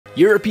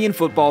European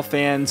football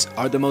fans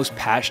are the most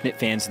passionate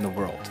fans in the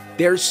world.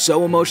 They're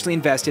so emotionally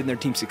invested in their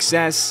team's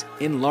success,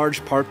 in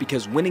large part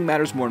because winning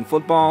matters more in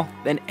football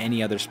than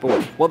any other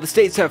sport. While the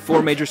States have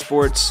 4 major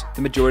sports,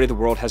 the majority of the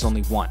world has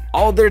only 1.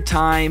 All their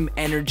time,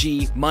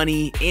 energy,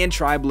 money, and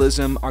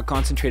tribalism are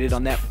concentrated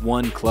on that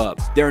one club.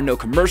 There are no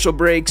commercial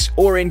breaks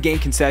or in-game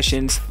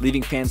concessions,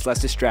 leaving fans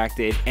less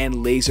distracted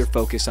and laser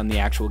focused on the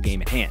actual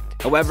game at hand.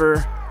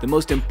 However, the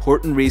most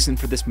important reason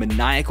for this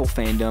maniacal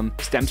fandom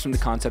stems from the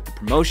concept of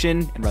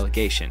promotion and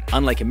relegation.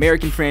 Unlike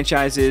American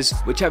franchises,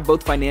 which have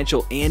both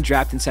financial and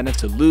draft incentives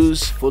to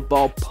lose,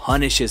 football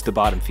punishes the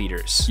bottom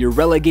feeders. You're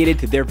relegated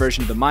to their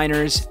version of the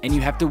minors, and you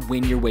have to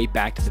win your way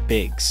back to the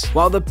bigs.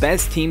 While the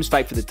best teams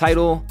fight for the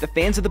title, the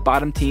fans of the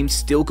bottom teams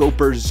still go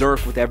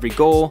berserk with every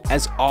goal,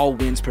 as all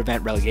wins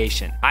prevent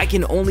relegation. I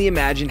can only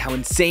imagine how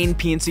insane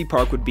PNC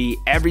Park would be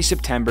every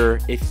September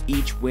if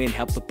each win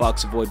helped the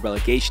Bucks avoid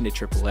relegation to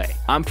AAA.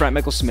 I'm Frank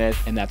Michael Smith,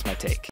 and that's my take.